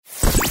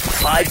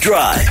5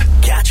 Drive.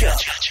 Catch up.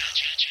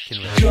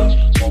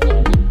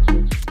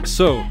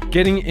 So,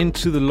 getting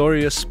into the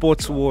Laureus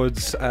Sports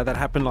Awards that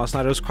happened last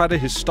night, it was quite a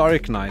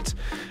historic night.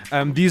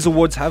 These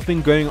awards have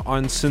been going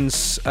on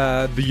since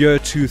the year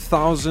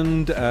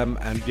 2000,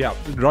 and yeah,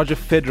 Roger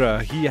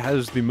Federer, he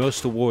has the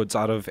most awards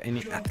out of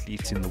any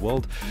athlete in the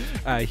world.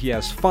 He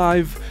has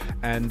 5,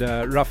 and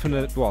Rafa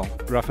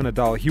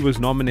Nadal, he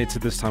was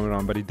nominated this time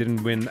around, but he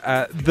didn't win.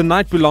 The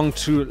night belonged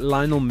to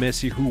Lionel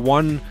Messi, who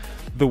won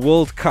the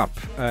World Cup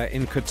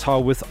in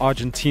Qatar with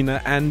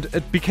Argentina, and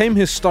it became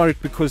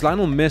historic because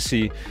Lionel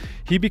Messi,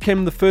 he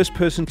became the first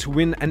person to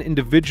win an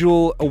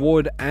individual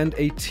award and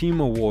a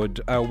team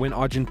award when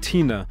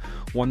Argentina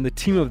won the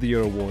Team of the Year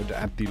award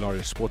at the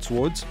Laureus Sports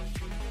Awards,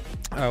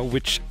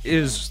 which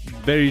is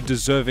very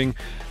deserving.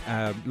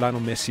 Lionel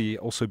Messi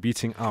also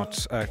beating out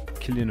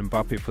Kylian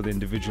Mbappe for the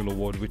individual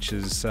award, which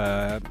is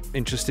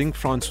interesting.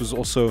 France was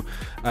also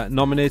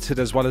nominated,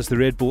 as well as the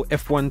Red Bull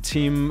F1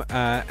 team,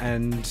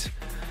 and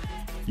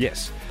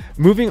yes.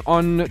 Moving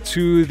on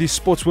to the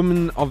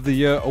Sportswoman of the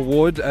Year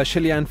award,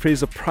 Shelly-Ann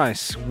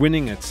Fraser-Pryce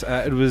winning it.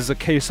 It was a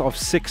case of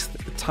 6th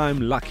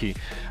time lucky.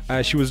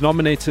 She was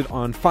nominated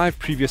on 5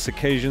 previous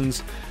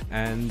occasions,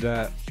 and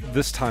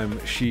this time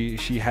she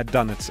had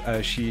done it.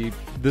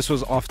 This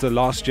was after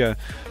last year.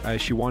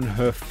 She won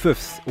her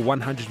 5th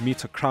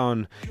 100-meter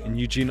crown in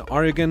Eugene,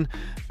 Oregon,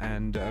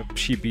 and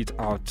she beat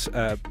out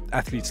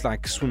athletes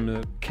like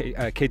swimmer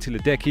Katie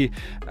Ledecky,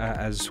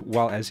 as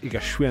well as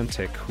Iga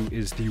Swiatek, who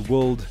is the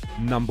world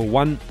number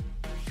 1.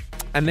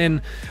 And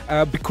then,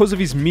 because of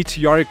his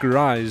meteoric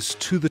rise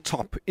to the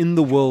top in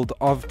the world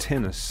of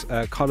tennis,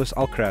 Carlos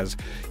Alcaraz,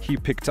 he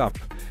picked up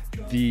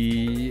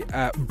the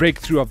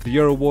Breakthrough of the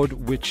Year award,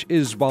 which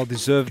is well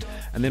deserved.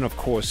 And then, of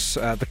course,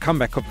 the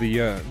Comeback of the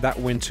Year, that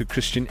went to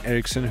Christian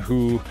Eriksen,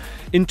 who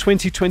in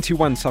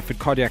 2021 suffered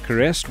cardiac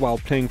arrest while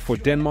playing for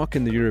Denmark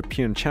in the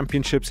European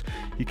Championships.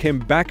 He came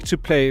back to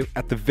play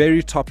at the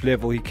very top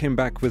level. He came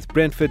back with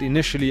Brentford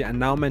initially and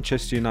now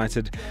Manchester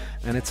United,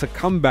 and it's a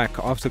comeback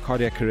after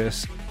cardiac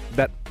arrest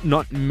that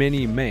not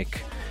many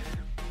make.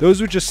 Those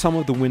were just some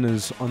of the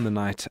winners on the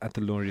night at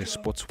the Laureus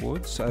Sports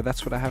Awards.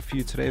 That's what I have for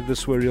you today. If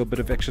this were a real bit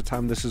of extra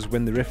time, this is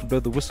when the ref will blow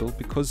the whistle,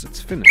 because it's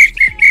finished.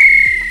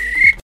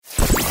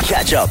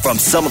 Catch up from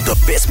some of the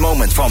best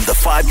moments from the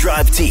 5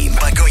 Drive team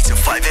by going to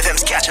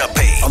 5FM's catch-up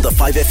page on the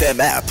 5FM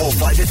app or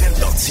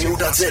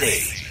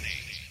 5FM.co.za.